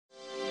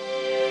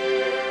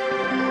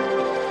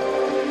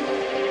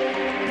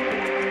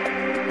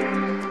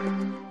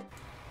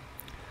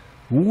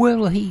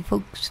Well, hey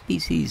folks,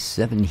 Species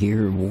 7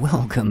 here.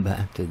 Welcome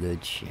back to the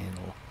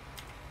channel.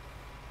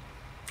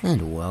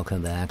 And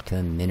welcome back to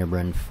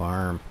Minibrunn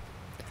Farm.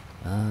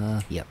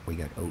 Yep, we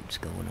got oats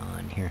going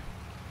on here.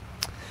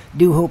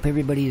 Do hope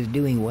everybody is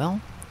doing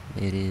well.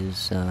 It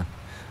is a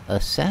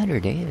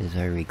Saturday as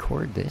I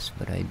record this,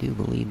 but I do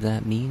believe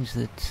that means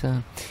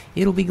that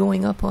it'll be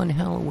going up on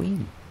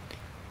Halloween.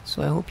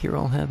 So I hope you're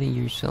all having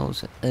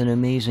yourselves an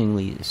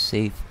amazingly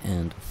safe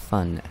and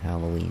fun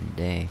Halloween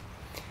day.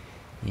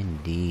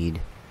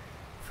 Indeed.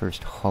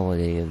 First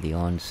holiday of the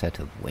onset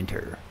of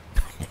winter.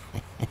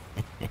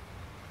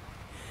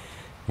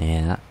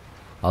 Yeah.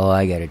 Oh,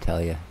 I gotta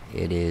tell you,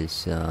 it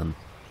is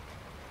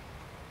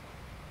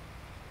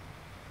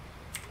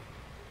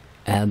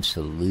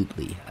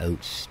absolutely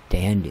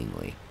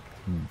outstandingly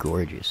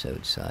gorgeous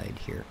outside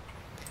here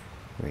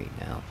right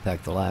now. In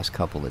fact, the last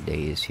couple of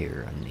days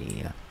here on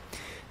the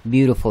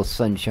beautiful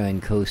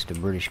Sunshine Coast of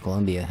British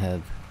Columbia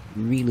have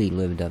really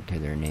lived up to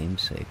their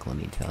namesake, let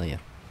me tell you.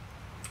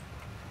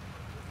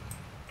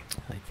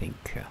 I think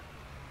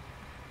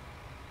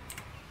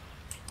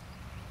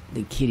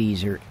the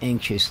kitties are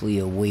anxiously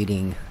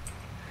awaiting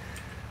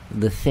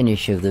the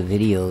finish of the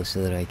video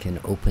so that I can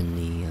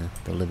open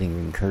the living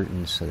room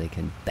curtains so they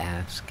can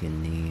bask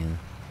in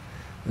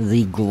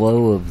the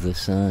glow of the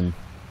sun.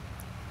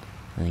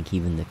 I think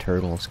even the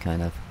turtles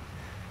kind of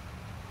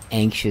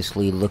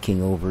anxiously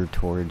looking over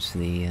towards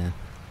the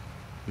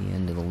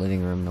end of the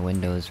living room. The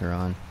windows are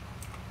on.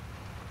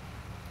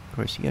 Of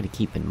course, you got to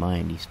keep in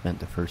mind he spent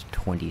the first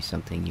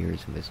 20-something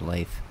years of his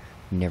life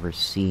never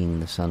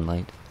seeing the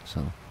sunlight,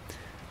 so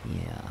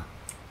yeah.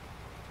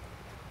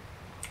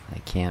 I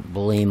can't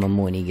blame him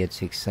when he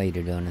gets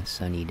excited on a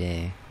sunny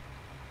day.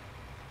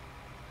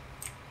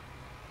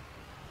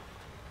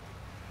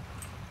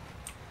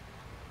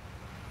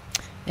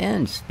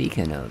 And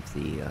speaking of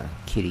the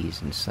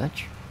kitties and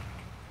such,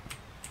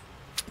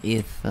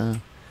 if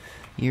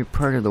your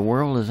part of the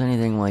world is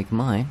anything like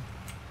mine,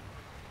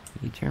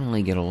 you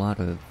generally get a lot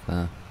of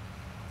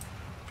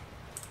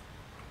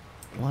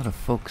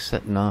folks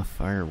setting off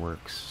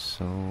fireworks.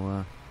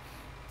 So,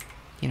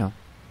 you know,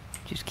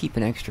 just keep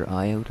an extra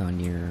eye out on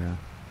your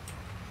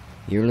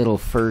little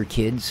fur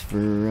kids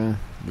for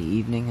the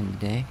evening and the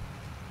day.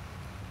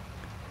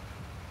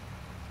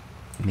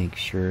 Make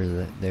sure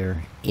that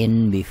they're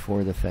in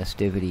before the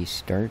festivities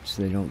start,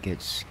 so they don't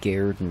get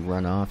scared and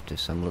run off to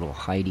some little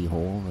hidey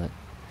hole that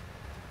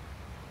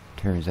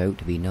turns out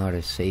to be not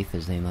as safe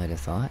as they might have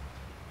thought.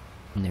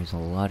 And there's a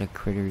lot of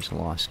critters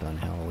lost on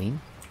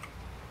Halloween.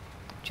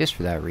 Just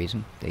for that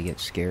reason. They get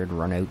scared,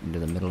 run out into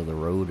the middle of the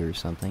road or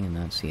something, and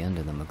that's the end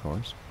of them, of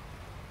course.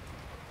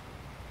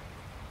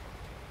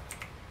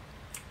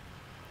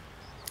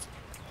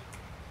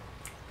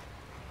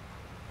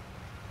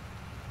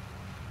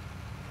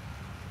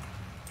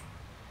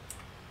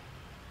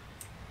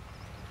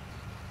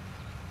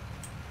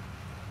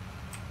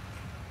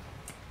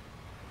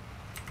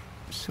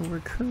 So we're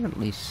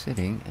currently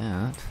sitting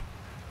at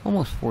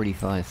almost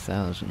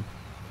 45,000,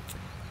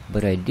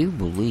 but I do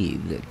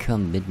believe that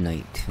come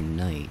midnight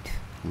tonight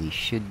we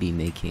should be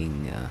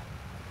making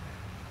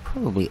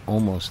probably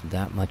almost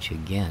that much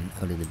again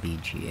out of the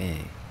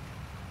BGA.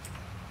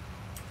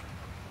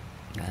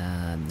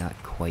 I'm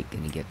not quite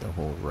going to get the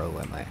whole row,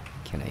 am I?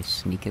 Can I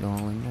sneak it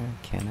all in there?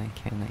 Can I?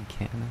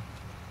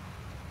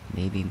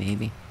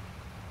 Maybe.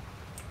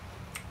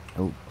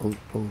 Oh,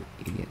 you're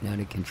getting out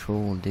of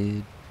control,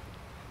 dude.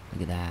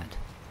 Look at that.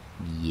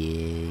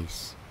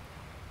 Yes.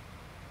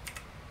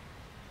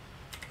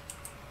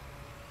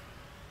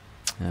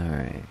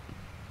 Alright.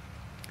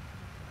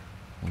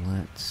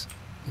 Let's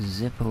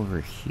zip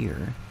over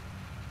here.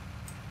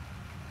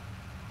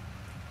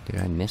 Did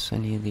I miss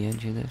any of the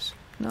edge of this?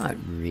 Not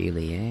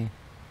really,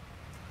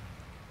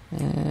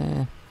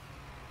 eh?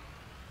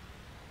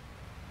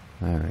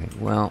 Alright,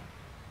 well,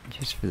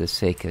 just for the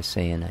sake of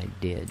saying I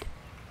did.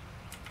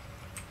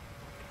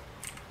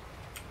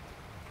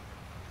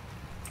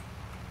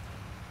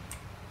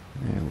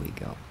 There we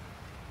go.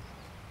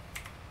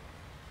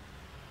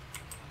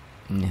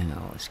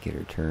 Now, let's get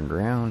her turned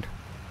around.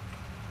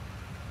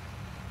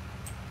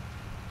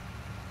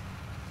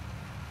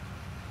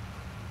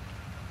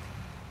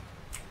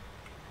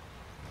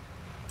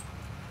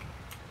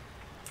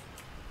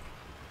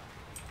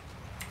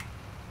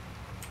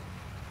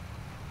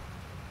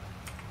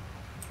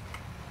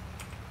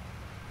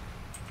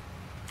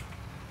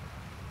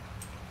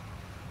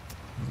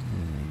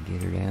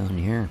 Get her down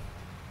here.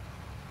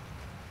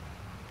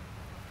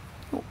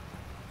 Oh.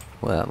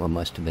 Well, that one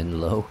must have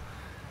been low.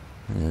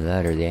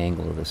 That or the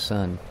angle of the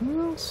sun.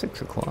 Well,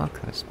 6 o'clock.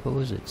 I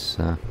suppose it's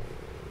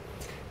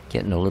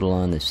getting a little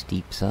on the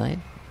steep side.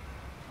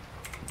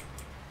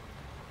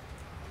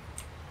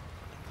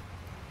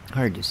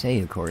 Hard to say,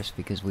 of course,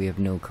 because we have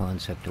no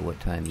concept of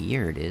what time of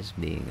year it is,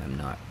 being I'm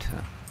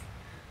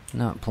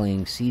not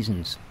playing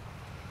seasons.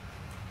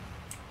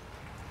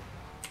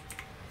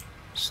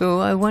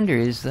 So I wonder,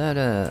 is that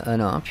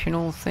an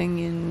optional thing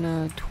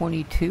in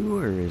 22,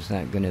 or is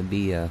that going to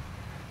be a,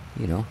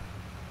 you know,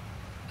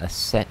 a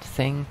set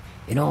thing.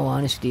 In all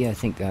honesty, I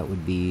think that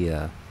would be,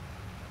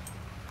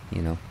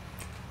 you know,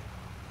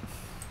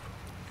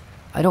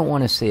 I don't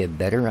want to say a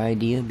better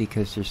idea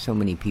because there's so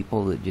many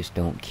people that just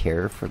don't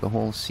care for the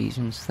whole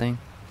seasons thing.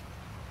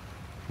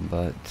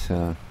 But,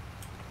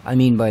 I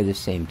mean, by the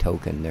same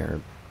token,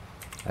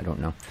 I don't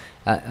know.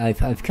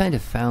 I've kind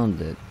of found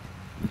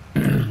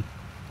that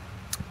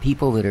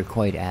people that are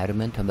quite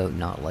adamant about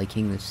not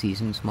liking the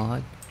seasons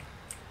mod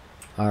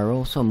are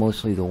also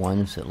mostly the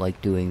ones that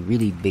like doing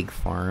really big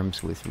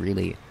farms with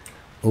really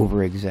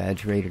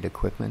over-exaggerated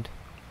equipment.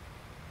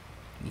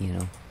 You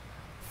know,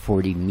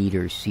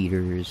 40-meter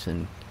seeders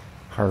and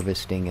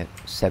harvesting at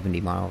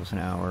 70 miles an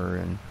hour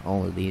and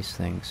all of these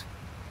things.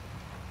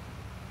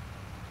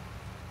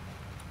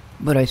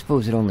 But I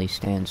suppose it only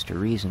stands to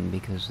reason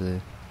because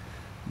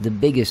the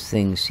biggest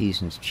thing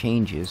seasons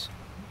changes,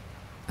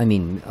 I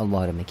mean, a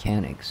lot of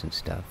mechanics and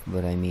stuff,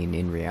 but I mean,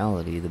 in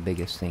reality, the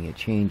biggest thing it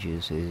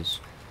changes is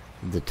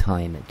the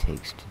time it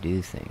takes to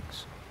do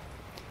things.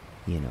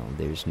 You know,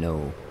 there's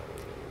no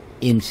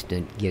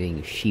instant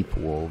getting sheep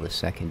wool the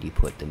second you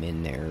put them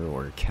in there,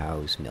 or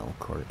cow's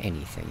milk, or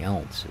anything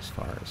else as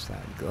far as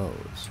that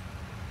goes.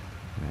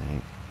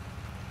 Right?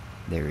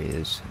 There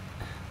is,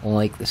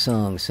 like the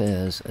song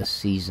says, a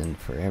season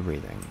for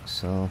everything,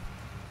 so...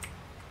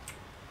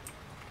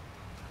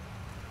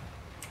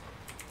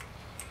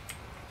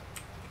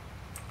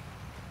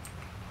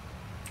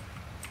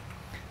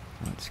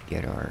 Let's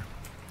get our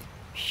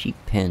sheep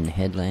pen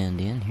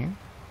headland in here.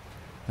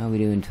 How are we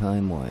doing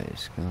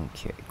time-wise?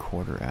 Okay,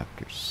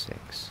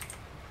 6:15.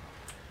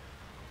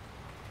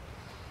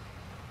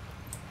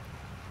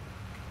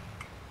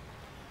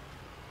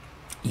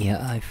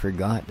 Yeah, I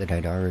forgot that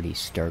I'd already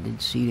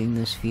started seeding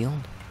this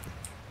field.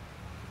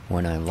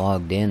 When I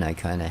logged in, I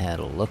kind of had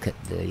a look at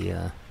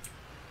the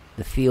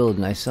field,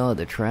 and I saw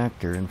the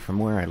tractor, and from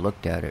where I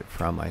looked at it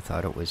from, I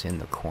thought it was in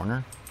the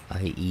corner,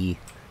 i.e.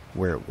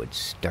 where it would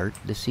start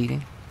the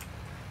seeding.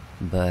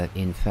 But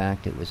in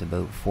fact it was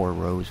about 4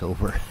 rows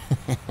over.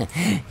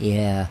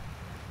 Yeah,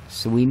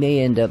 so we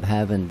may end up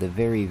having the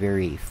very,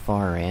 very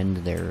far end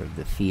there of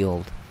the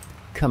field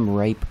come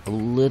ripe a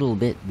little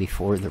bit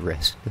before the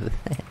rest of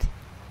it.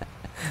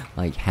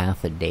 Like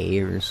half a day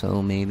or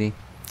so, maybe.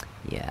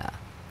 Yeah,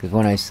 because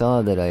when I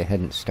saw that I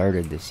hadn't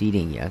started the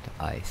seeding yet,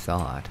 I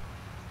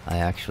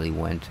actually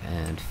went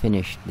and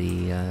finished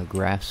the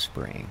grass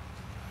spraying.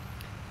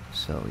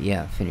 So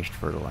yeah, finished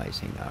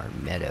fertilizing our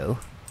meadow.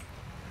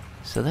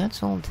 So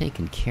that's all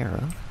taken care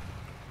of.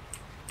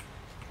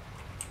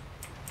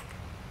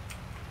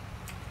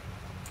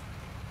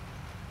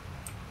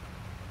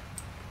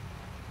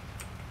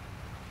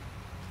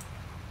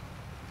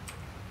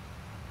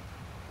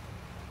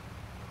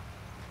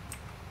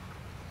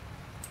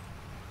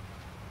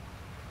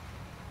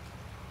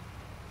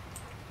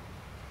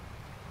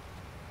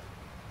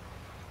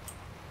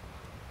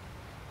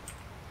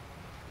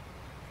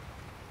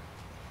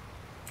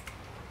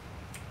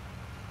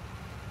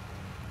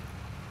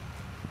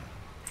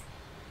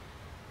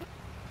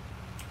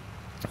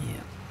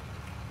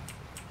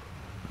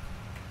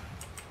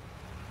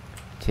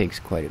 Takes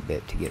quite a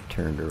bit to get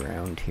turned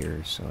around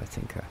here, so I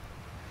think a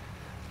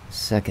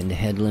second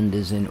headland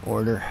is in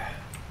order.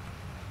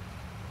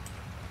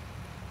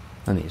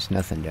 I mean, it's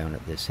nothing down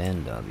at this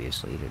end,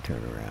 obviously, to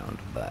turn around,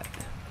 but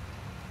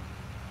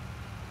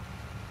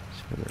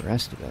as for the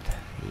rest of it,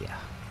 yeah.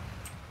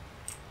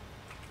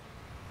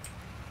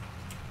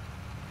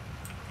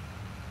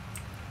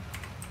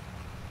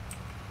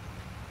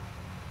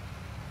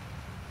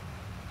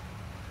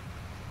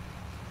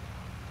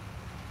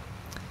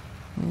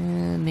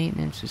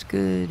 Maintenance is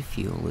good,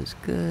 fuel is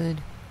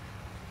good.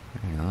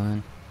 Hang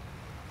on.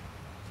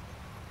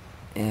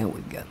 And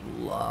we've got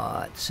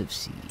lots of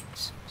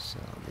seeds, so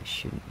this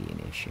shouldn't be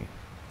an issue.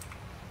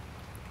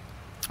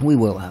 We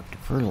will have to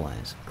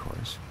fertilize, of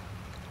course.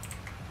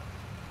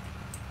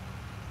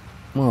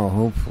 Well,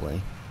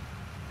 hopefully.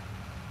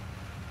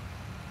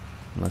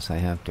 Unless I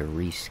have to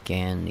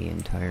rescan the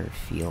entire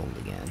field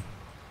again.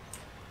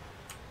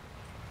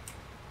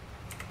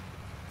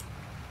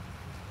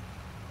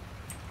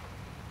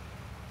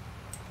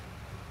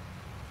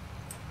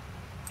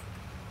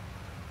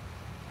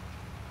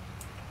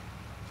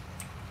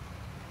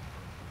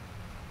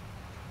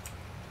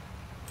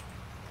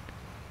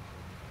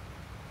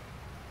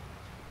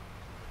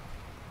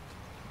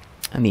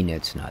 I mean,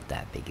 it's not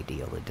that big a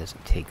deal. It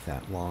doesn't take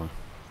that long.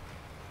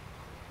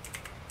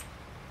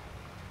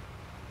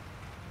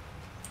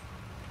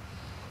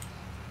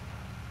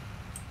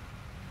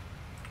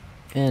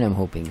 And I'm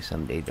hoping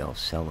someday they'll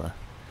sell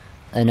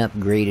an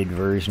upgraded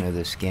version of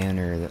the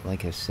scanner that,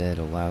 like I said,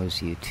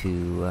 allows you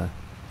to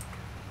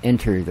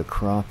enter the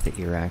crop that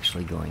you're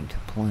actually going to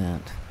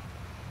plant.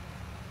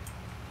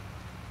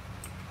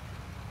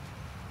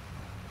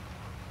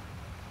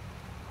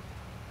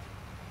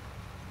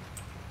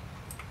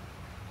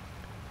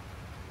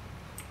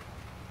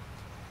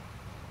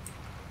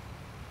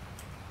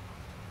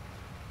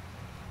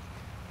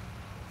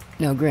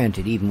 Now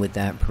granted, even with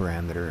that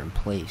parameter in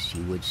place,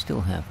 you would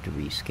still have to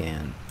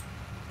rescan,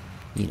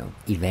 you know,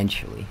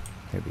 eventually.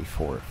 every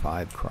 4 or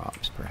 5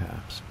 crops,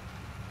 perhaps.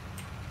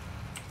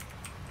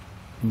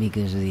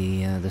 Because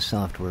the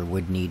software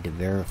would need to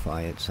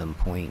verify at some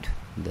point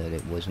that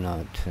it was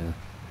not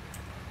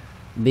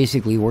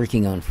basically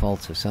working on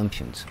false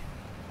assumptions,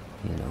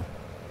 you know.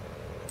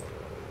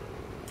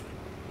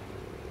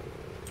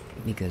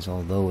 Because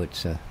although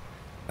it's a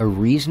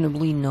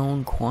reasonably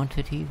known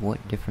quantity,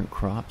 what different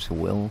crops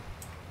will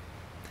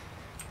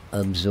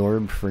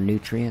absorb for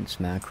nutrients,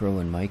 macro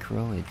and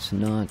micro, it's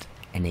not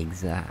an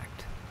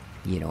exact,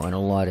 you know, and a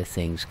lot of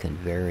things can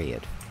vary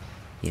it.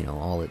 You know,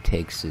 all it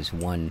takes is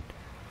one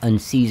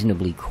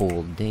unseasonably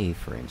cold day,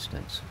 for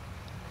instance,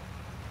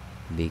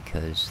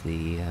 because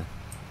the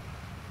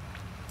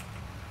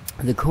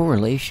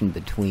correlation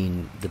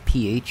between the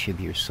pH of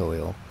your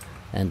soil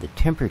and the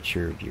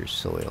temperature of your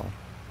soil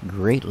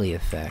greatly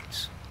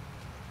affects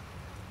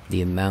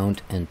the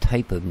amount and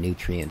type of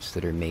nutrients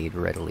that are made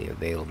readily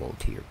available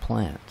to your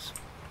plants.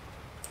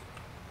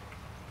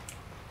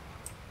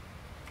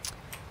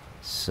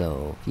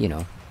 So, you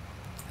know,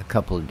 a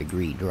couple of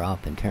degree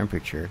drop in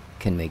temperature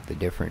can make the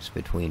difference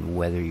between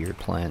whether your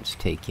plants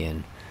take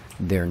in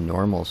their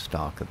normal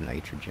stock of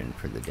nitrogen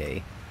for the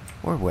day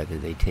or whether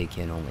they take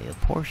in only a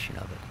portion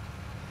of it.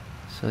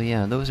 So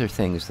yeah, those are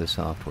things the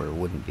software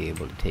wouldn't be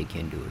able to take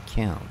into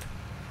account.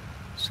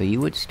 So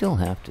you would still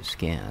have to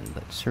scan,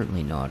 but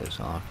certainly not as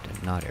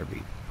often, not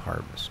every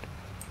harvest.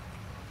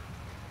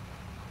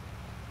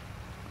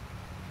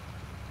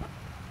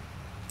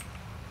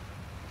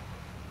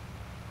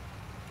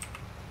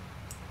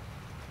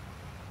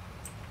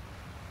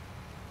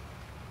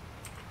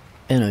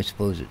 And I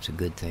suppose it's a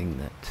good thing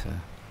that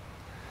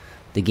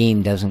the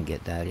game doesn't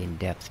get that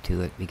in-depth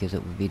to it, because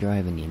it would be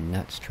driving you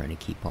nuts trying to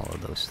keep all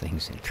of those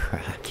things in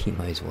track. You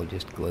might as well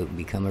just go out and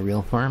become a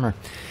real farmer,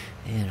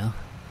 you know.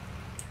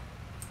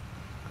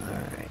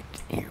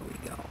 Alright, here we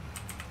go.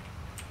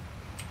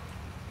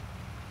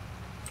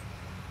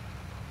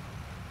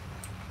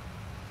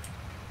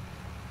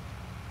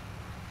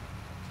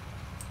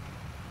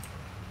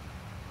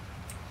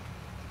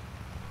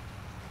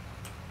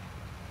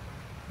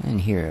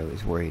 And here I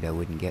was worried I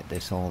wouldn't get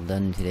this all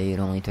done today. It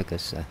only took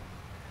us a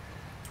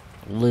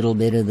little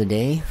bit of the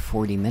day,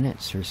 40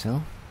 minutes or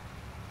so.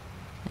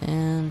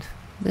 And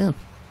boom,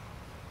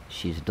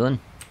 she's done.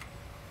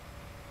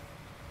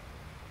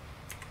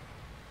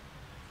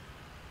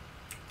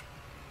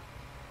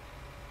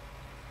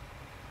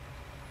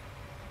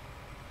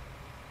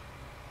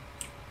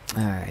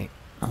 Alright,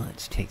 well,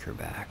 let's take her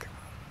back.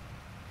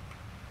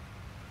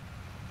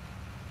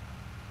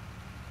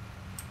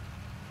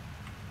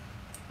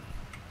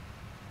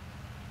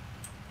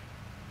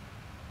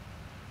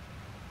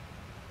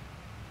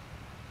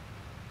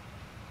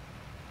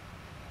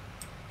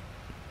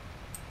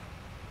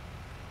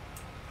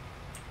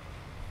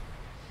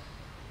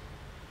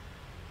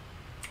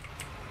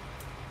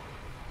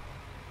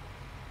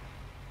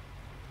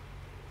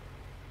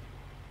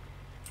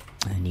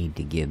 I need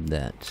to give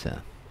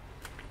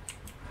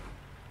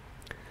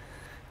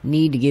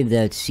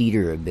that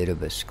cedar a bit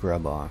of a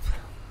scrub off.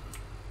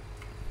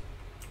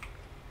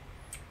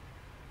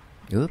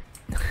 Oop.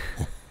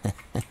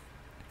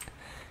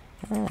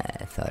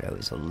 I thought I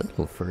was a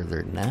little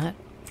further than that.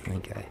 I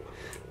think I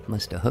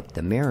must have hooked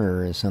the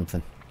mirror or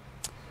something.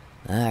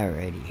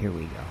 Alrighty, here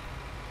we go.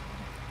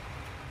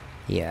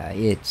 Yeah,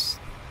 it's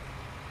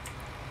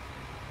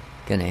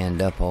gonna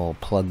end up all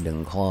plugged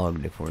and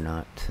clogged if we're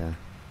not a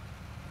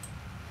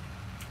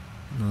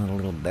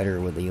little better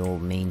with the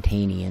old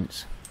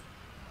maintenance.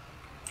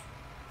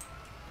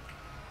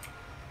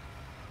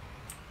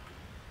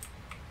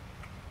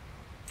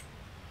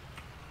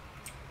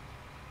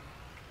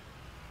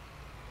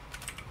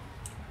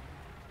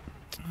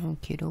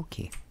 Okie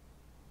dokie.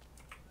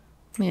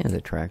 Yeah,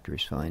 the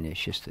tractor's fine.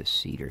 It's just a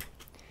cedar.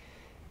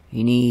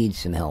 He needs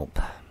some help.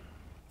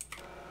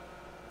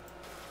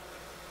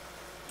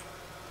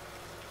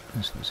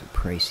 This was a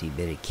pricey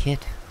bit of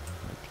kit.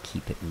 I'd like to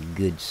keep it in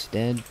good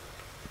stead.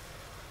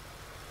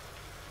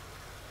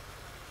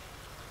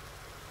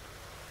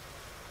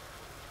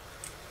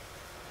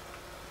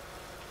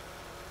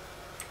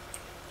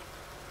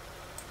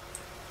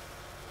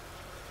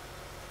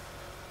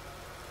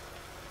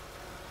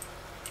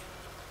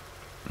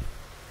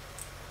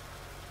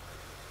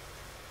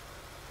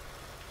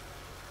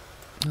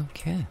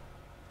 Okay.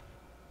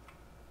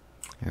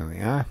 There we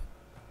are.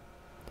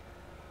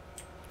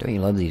 Don't you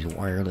love these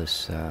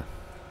wireless,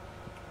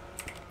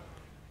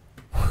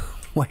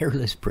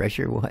 wireless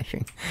pressure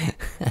washing?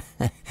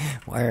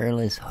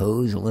 Wireless,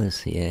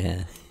 hoseless,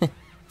 yeah.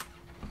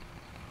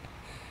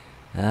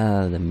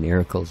 Ah, the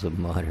miracles of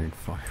modern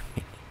farming.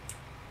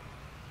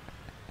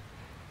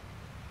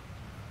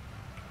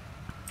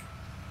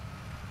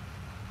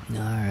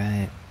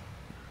 Alright.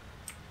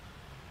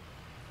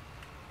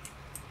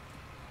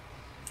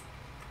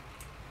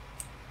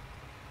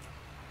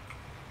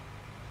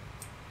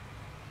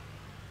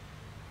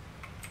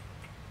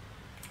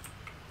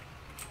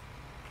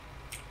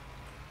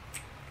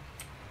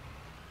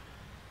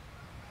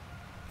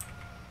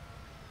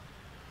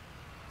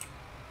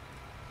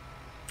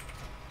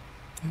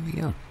 There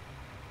we go.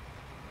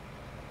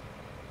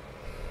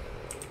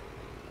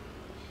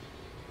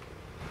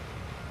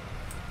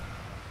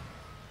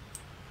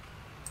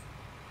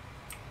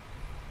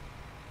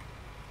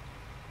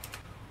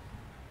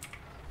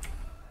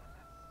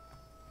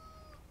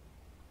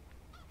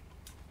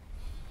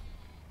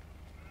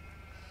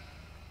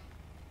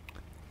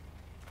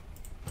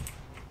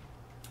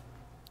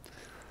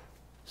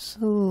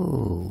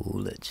 So,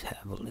 let's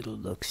have a little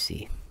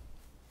look-see.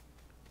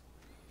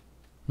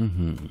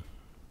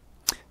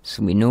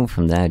 So we know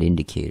from that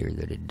indicator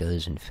that it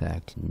does in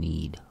fact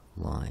need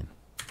lime.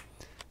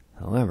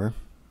 However,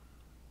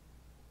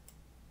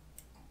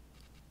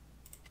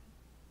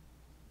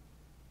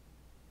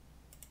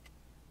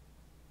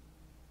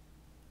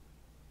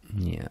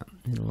 yeah,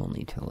 it'll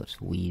only tell us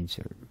weeds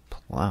are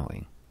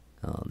plowing.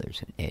 Oh,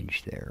 there's an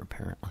edge there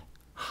apparently.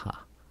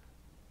 Ha.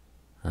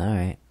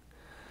 Alright.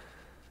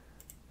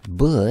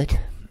 But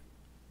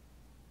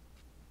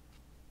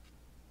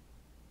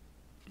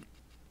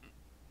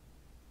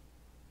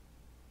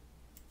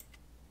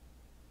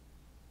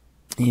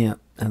yeah,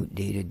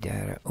 outdated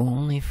data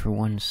only for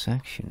one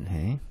section,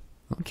 hey?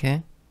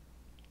 Okay.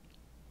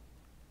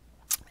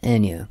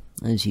 And yeah,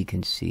 as you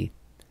can see,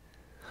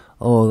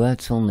 oh,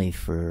 that's only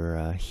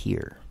for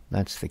here.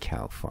 That's the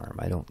cow farm.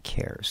 I don't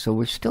care. So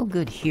we're still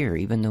good here,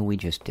 even though we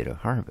just did a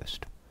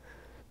harvest.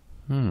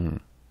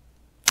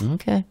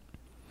 Okay.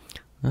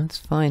 That's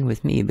fine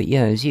with me. But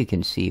yeah, as you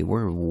can see,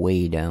 we're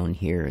way down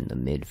here in the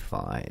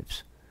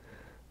mid-5s.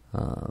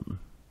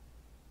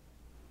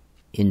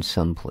 In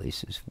some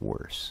places,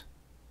 worse.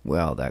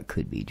 Well, that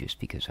could be just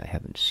because I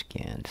haven't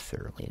scanned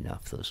thoroughly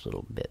enough those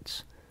little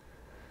bits.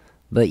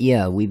 But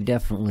yeah, we've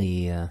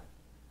definitely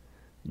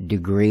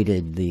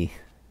degraded the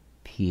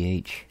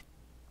pH.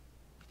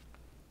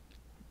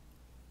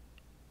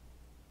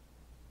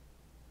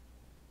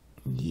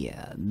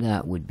 Yeah,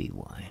 that would be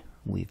why.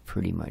 We've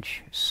pretty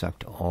much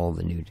sucked all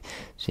the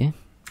see?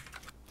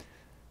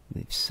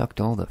 We've sucked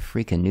all the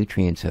freaking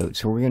nutrients out.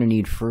 So we're going to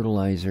need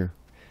fertilizer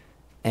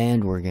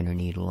and we're going to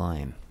need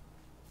lime.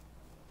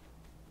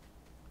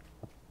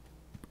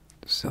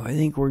 So I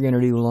think we're going to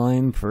do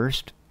lime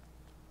first.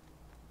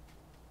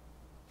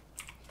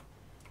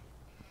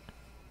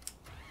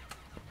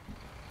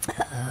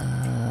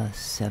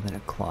 7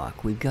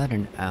 o'clock. We've got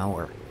an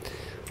hour.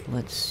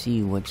 Let's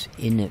see what's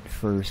in it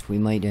first. We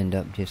might end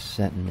up just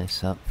setting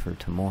this up for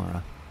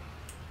tomorrow.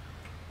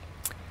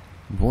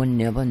 One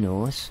never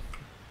knows.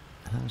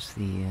 How's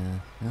the,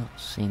 oh,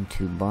 same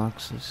 2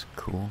 boxes.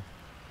 Cool.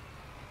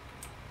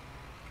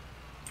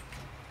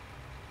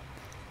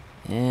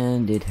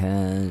 And it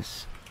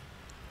has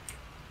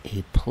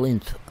a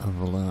plinth of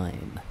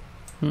lime.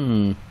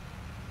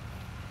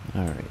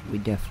 Alright, we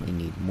definitely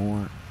need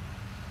more.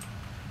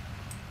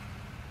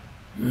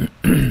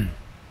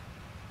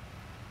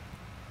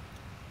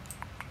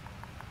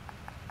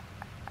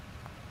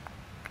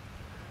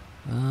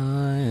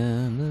 I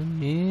am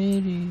an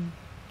idiot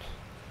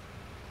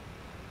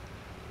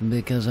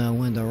because I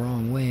went the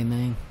wrong way,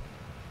 man.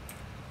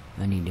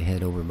 I need to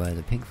head over by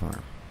the pig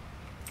farm.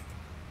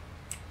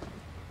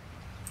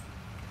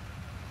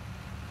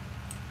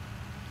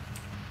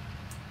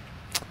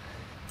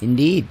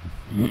 Indeed.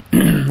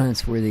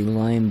 That's where the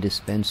lime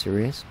dispenser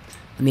is.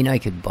 I mean, I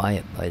could buy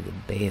it by the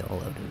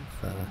bale out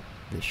of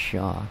the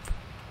shop.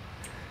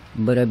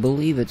 But I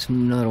believe it's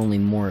not only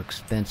more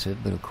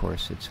expensive, but of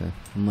course it's a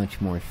much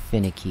more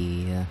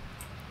finicky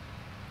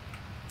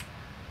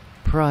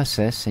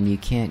process, and you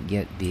can't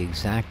get the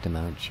exact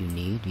amount you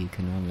need. You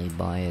can only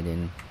buy it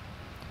in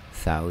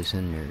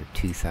 1,000 or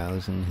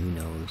 2,000, who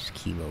knows,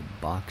 kilo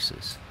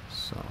boxes.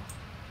 So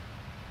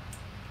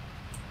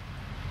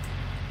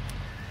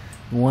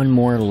one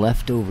more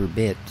leftover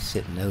bit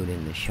sitting out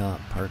in the shop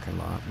parking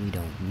lot we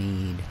don't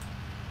need.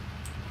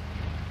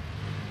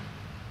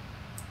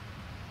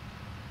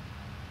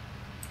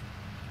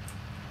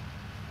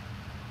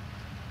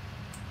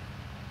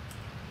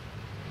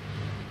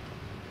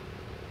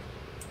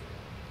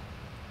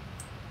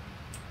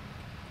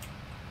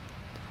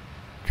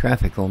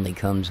 Traffic only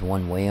comes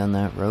one way on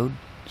that road,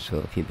 so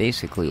if you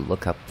basically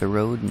look up the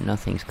road and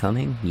nothing's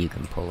coming, you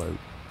can pull out.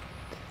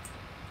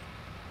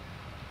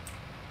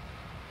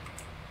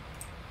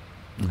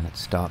 That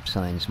stop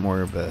sign's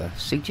more of a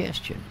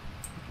suggestion.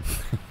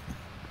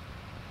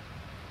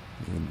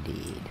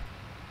 Indeed.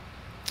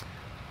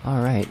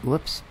 Alright,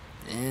 whoops.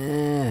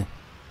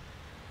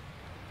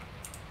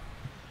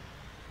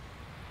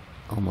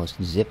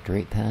 Almost zipped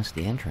right past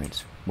the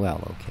entrance.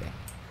 Well, okay.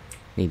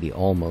 Maybe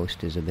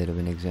almost is a bit of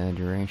an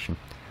exaggeration.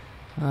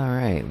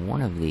 Alright,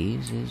 one of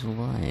these is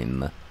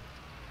lime.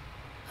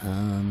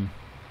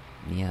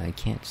 Yeah, I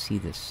can't see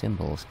the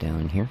symbols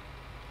down here.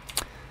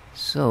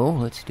 So,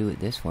 let's do it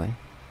this way.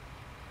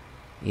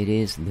 It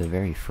is the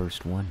very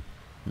first one.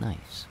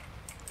 Nice.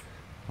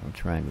 I'll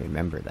try and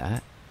remember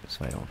that,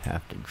 so I don't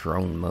have to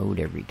drone mode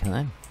every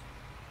time.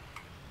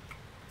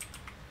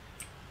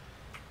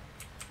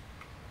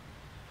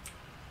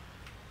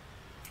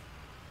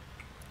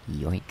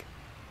 Yoink.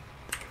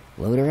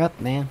 Load her up,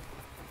 man.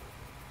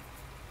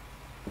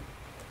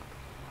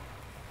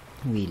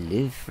 We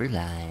live for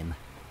lime.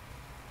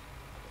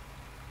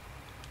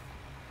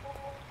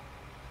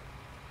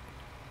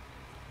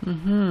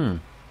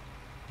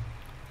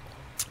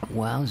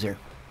 Wowzer.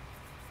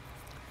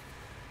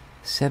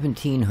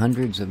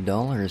 1,700s of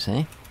dollars,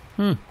 eh?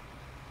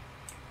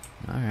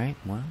 Alright,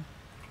 well.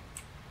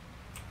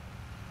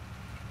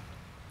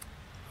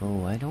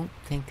 Oh, I don't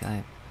think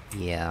I...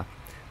 Yeah.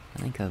 I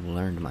think I've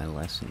learned my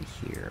lesson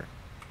here.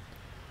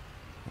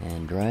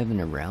 And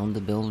driving around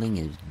the building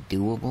is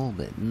doable,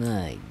 but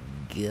my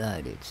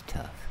god, it's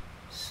tough.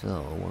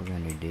 So we're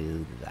going to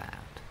do that.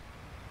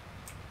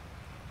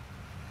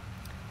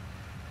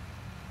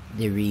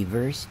 The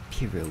reverse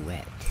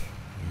pirouette.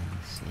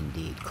 Yes,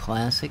 indeed.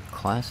 Classic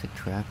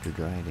tractor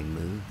driving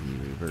move, the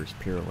reverse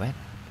pirouette.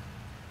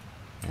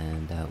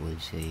 And that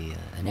was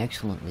an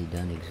excellently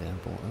done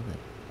example of it.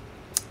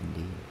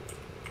 Indeed.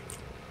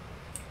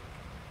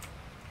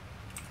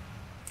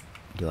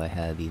 Do I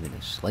have even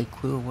a slight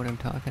clue of what I'm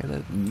talking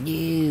about?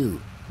 No!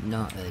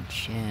 Not a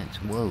chance.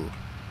 Whoa.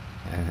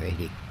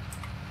 Alrighty.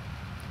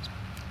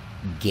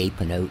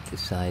 Gaping out the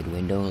side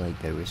window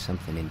like there was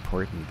something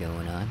important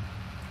going on.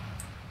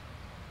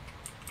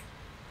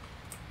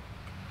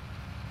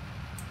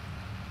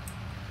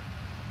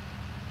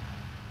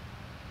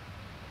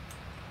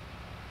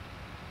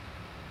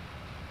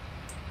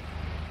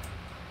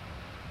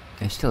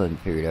 I still haven't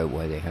figured out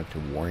why they have to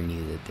warn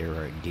you that there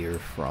are deer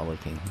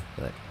frolicking,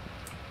 but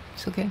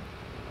it's okay.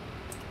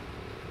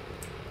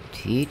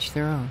 To each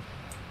their own.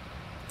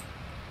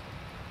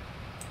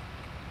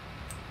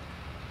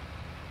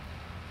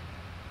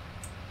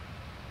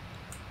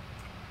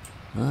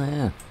 Oh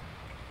yeah.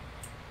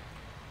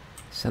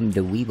 Some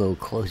DeWeebo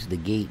closed the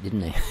gate, didn't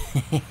they?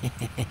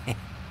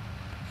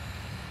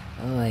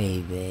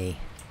 Oy vey.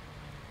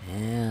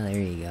 Yeah, there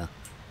you go.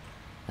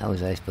 How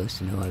was I supposed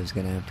to know I was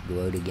going to have to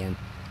go out again?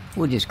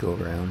 We'll just go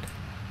around.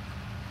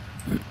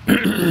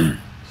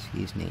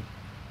 Excuse me.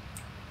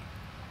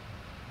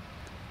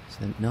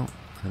 So, no,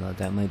 I thought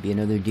that might be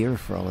another deer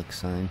frolic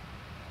sign.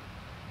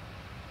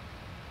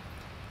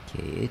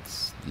 Okay,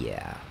 it's,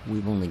 yeah,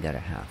 we've only got a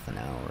half an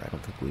hour. I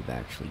don't think we've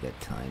actually got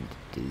time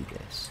to do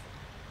this.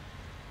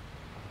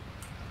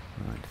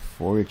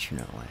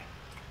 Unfortunately.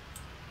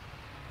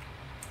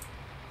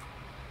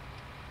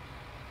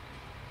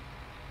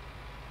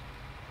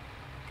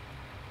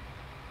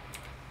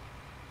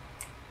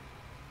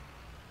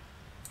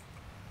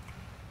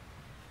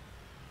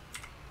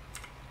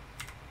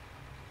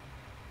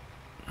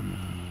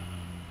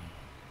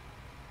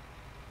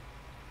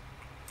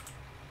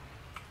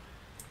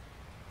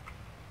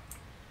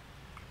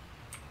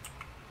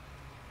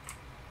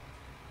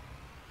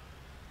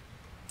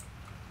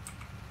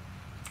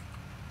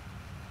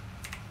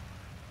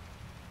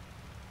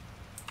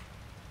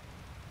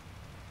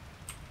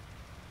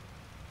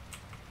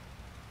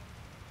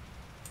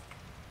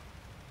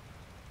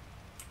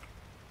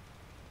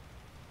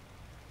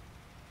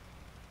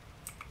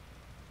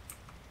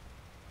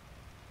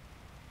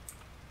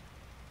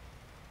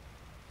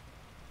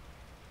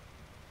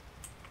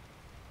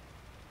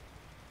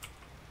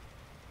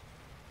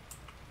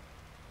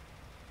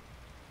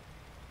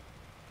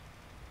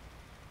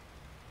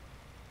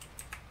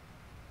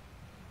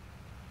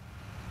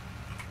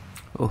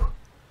 Oh,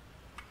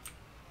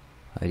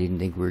 I didn't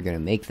think we were going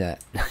to make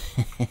that,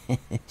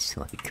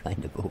 so I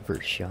kind of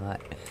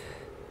overshot.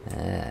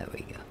 There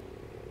we go.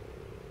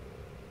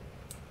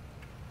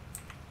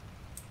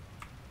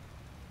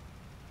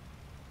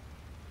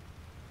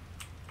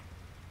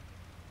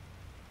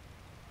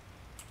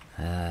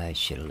 I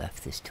should have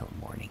left this till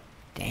morning.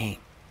 Dang.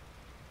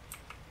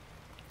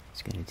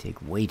 It's going to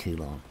take way too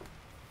long.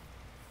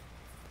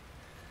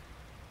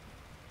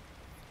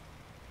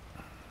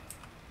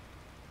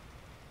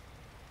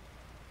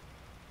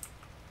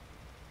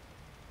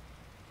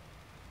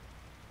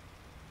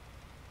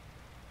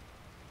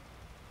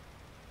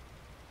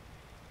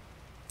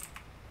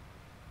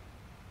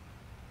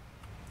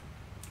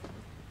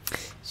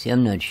 See,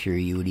 I'm not sure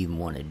you would even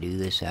want to do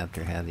this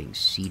after having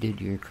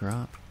seeded your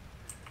crop.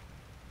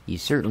 You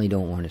certainly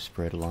don't want to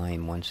spread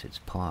lime once it's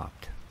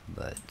popped,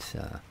 but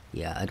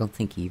yeah, I don't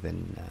think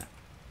even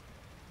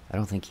I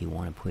don't think you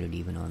want to put it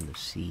even on the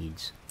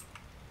seeds.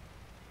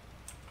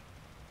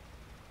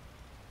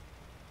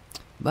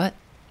 But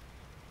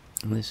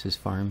this is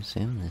Farm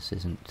Sim. This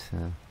isn't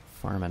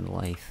Farming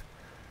Life.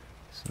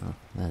 So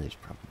there's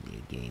probably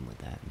a game with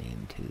that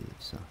name too.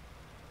 So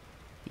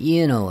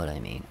you know what I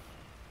mean.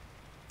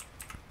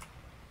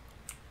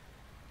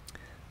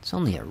 It's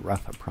only a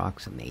rough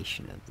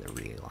approximation of the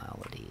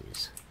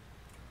realities.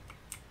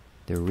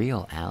 The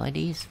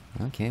realities?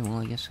 Okay, well,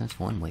 I guess that's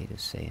one way to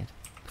say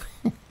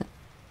it.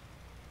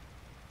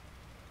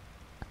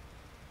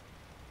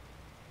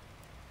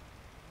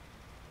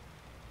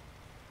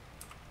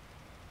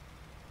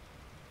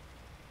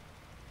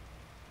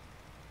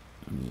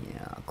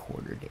 Yeah,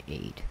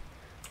 7:45.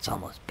 It's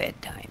almost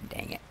bedtime,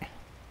 dang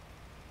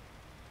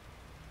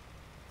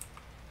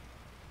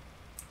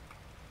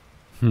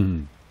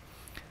it.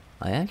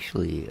 I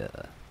actually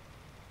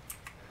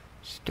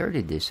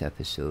started this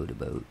episode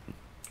about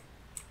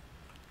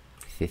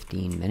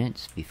 15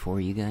 minutes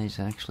before you guys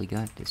actually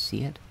got to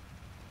see it.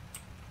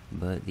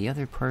 But the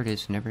other part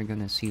is never going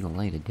to see the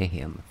light of day,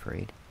 I'm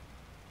afraid.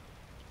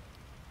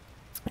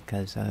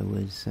 Because I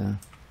was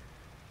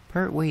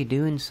part way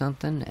doing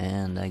something,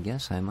 and I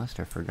guess I must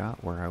have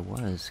forgot where I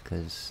was,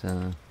 because,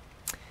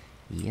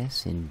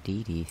 yes,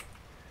 indeedy,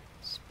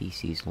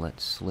 Species let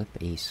slip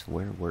a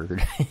swear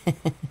word.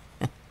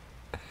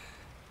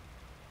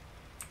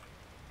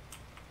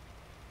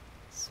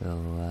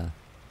 So,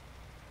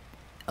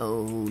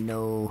 oh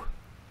no.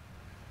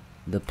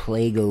 The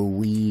plague o'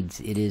 weeds,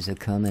 it is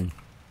a-comin'.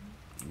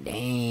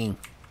 Dang.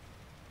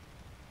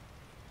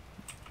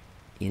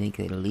 You think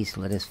they'd at least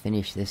let us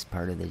finish this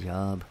part of the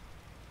job?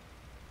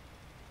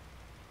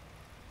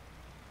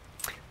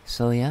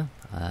 So yeah,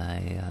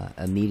 I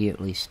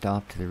immediately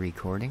stopped the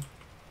recording.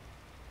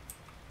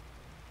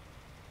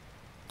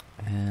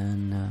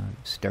 And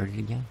started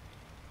again.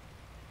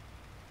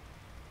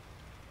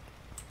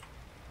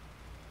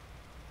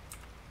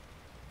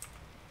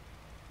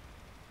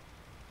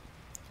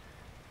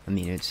 I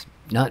mean, it's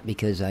not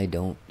because I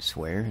don't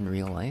swear in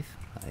real life.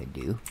 I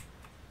do.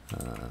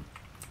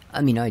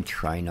 I mean, I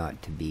try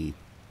not to be,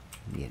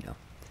 you know,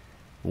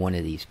 one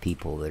of these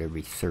people that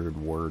every third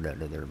word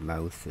out of their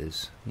mouth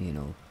is, you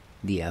know,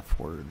 the F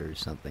word or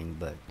something.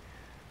 But,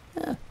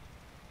 I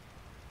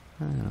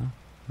don't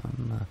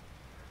know.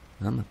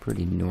 I'm a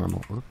pretty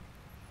normal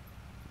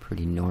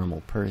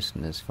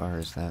person as far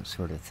as that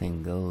sort of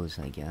thing goes,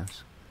 I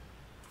guess.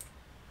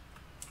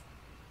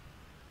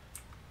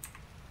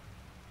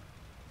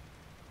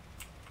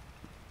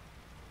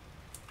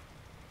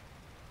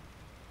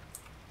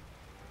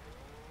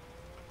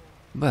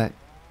 But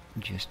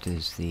just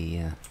as the,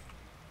 you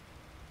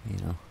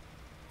know,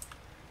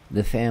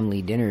 the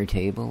family dinner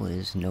table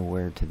is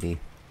nowhere to be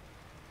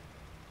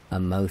a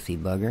mouthy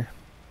bugger,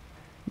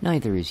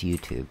 neither is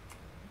YouTube.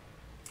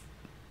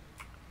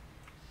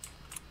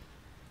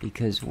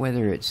 Because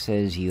whether it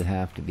says you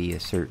have to be a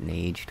certain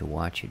age to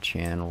watch a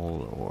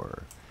channel,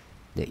 or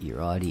that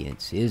your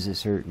audience is a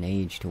certain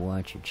age to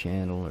watch a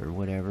channel, or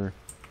whatever,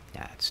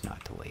 that's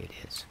not the way it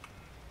is.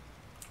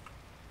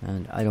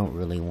 And I don't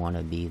really want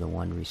to be the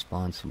one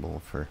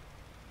responsible for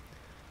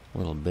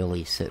little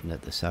Billy sitting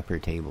at the supper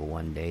table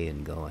one day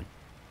and going,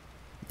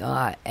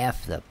 "Ah,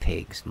 F the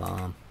pigs,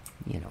 Mom."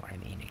 You know what I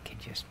mean? It could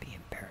just be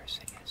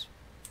embarrassing.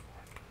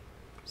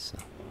 So.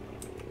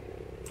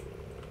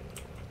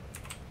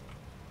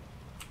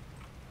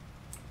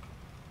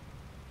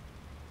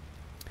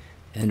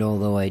 And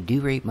although I do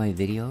rate my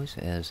videos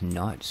as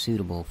not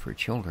suitable for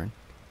children,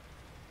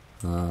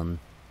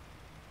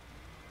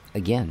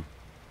 again,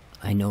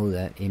 I know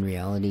that in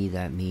reality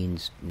that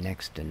means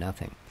next to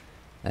nothing.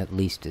 At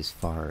least as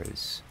far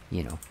as,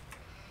 you know,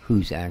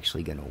 who's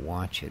actually going to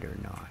watch it or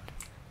not.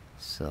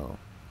 So,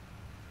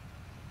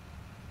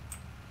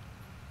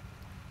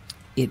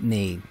 it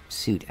may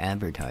suit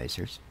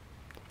advertisers,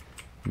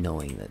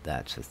 knowing that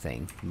that's a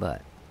thing,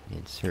 but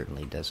it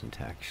certainly doesn't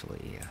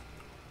actually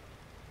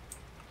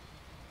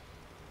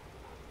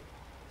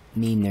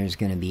mean there's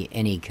going to be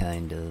any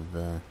kind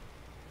of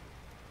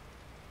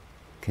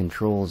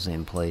controls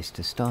in place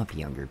to stop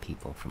younger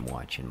people from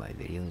watching my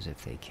videos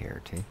if they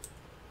care to.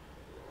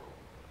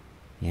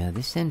 Yeah,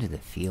 this end of the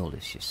field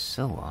is just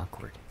so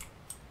awkward.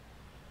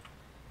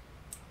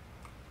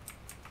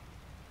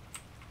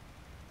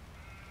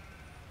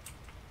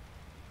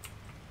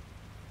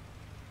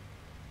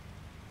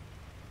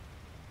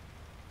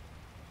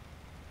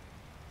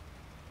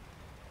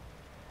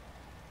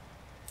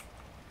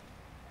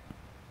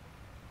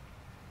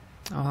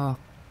 Oh,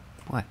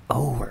 what?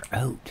 Oh, we're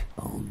out.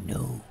 Oh,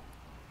 no.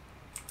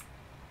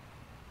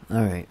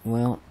 Alright,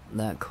 well,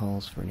 that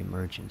calls for an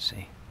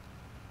emergency.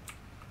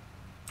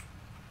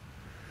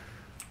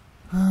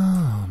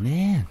 Oh,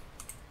 man.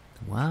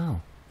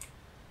 Wow.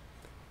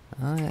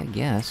 I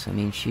guess. I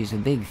mean, she's a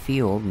big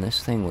field, and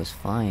this thing was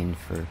fine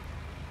for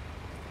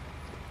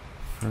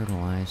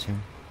fertilizer.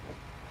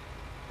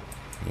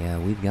 Yeah,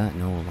 we've got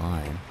no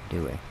lime,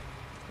 do we?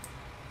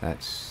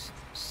 That's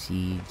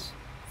seeds,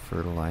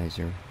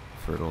 fertilizer,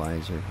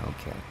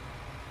 okay.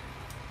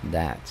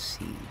 That's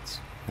seeds.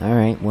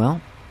 Alright,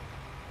 well,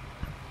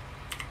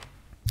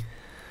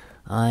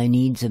 I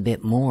needs a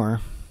bit more,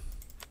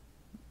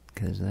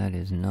 because that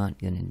is not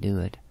going to do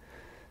it.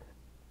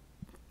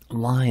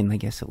 Lime, I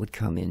guess it would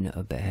come in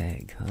a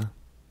bag, huh?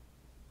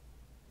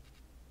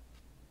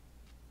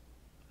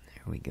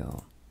 There we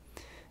go.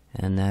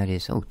 And that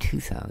is,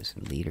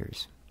 2,000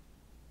 liters.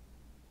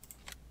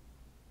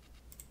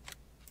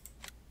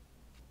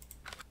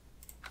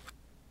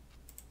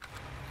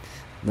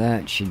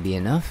 That should be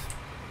enough.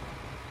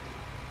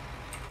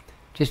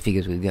 Just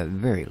because we've got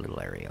very little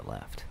area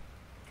left.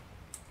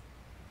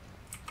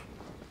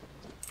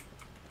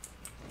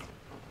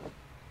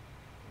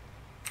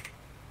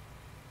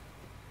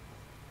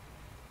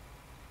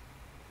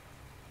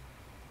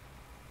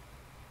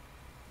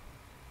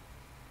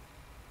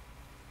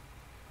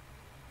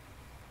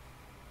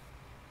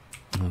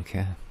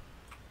 Okay.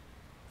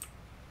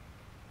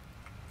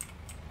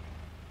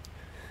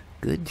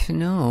 Good to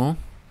know.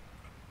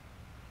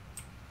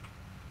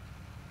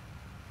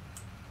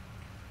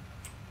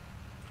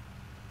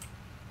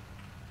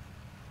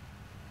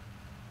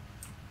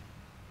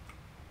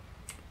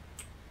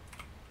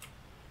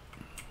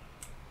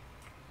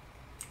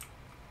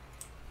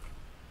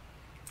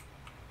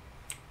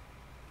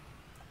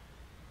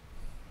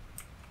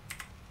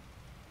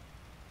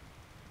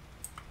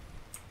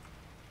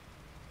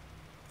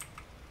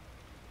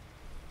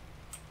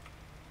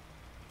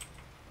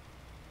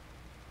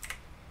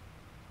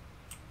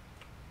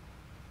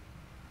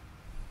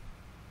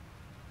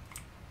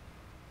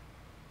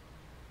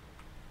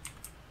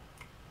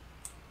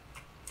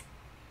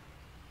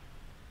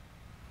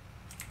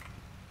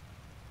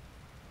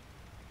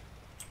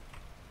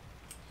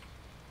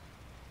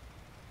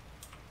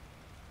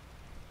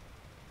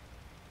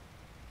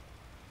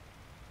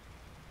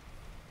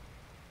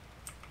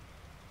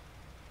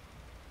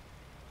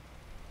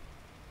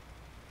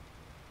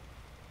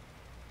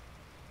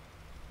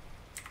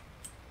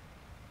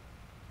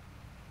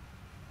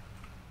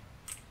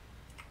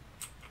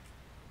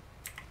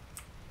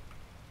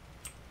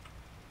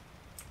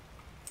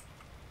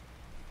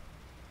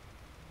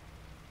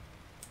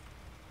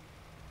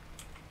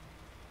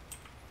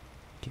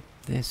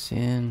 this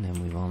in, and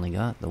we've only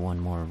got the one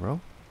more row.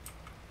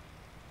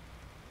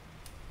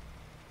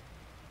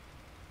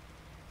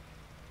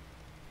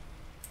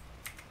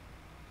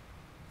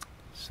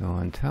 So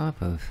on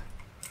top of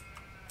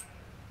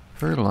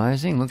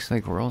fertilizing, looks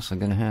like we're also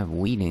going to have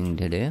weeding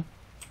to do.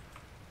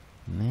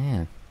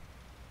 Man.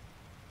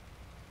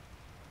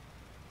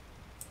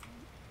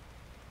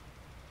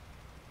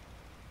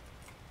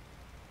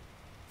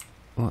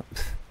 What?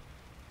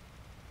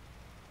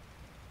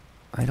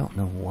 I don't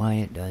know why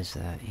it does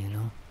that, you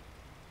know?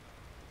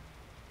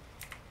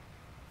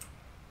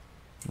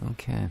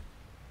 Okay.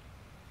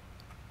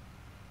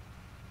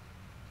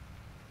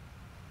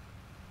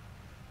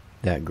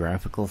 That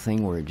graphical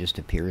thing where it just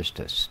appears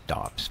to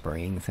stop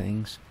spraying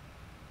things.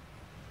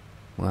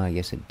 Well, I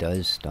guess it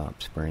does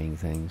stop spraying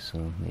things,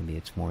 so maybe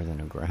it's more than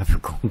a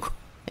graphical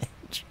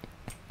glitch.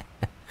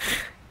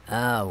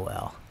 Ah,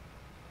 well.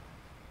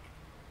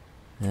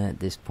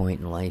 At this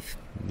point in life,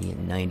 you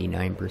get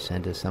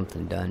 99% of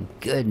something done.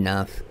 Good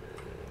enough.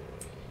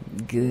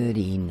 Good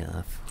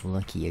enough.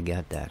 Lucky you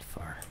got that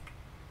far.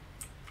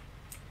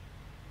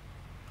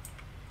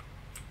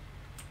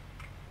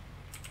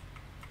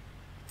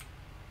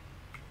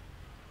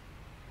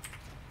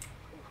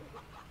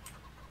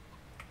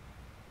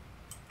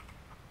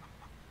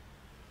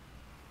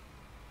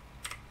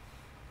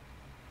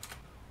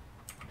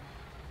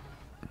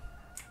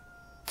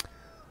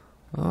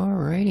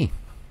 Alrighty.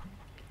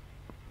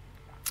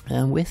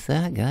 And with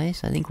that,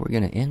 guys, I think we're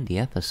going to end the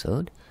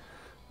episode.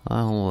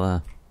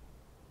 Well,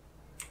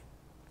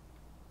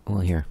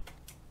 here.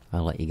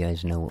 I'll let you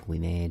guys know what we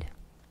made.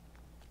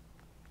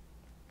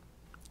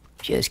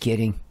 Just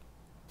kidding.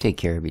 Take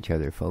care of each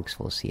other, folks.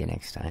 We'll see you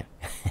next time.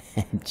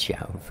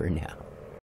 Ciao for now.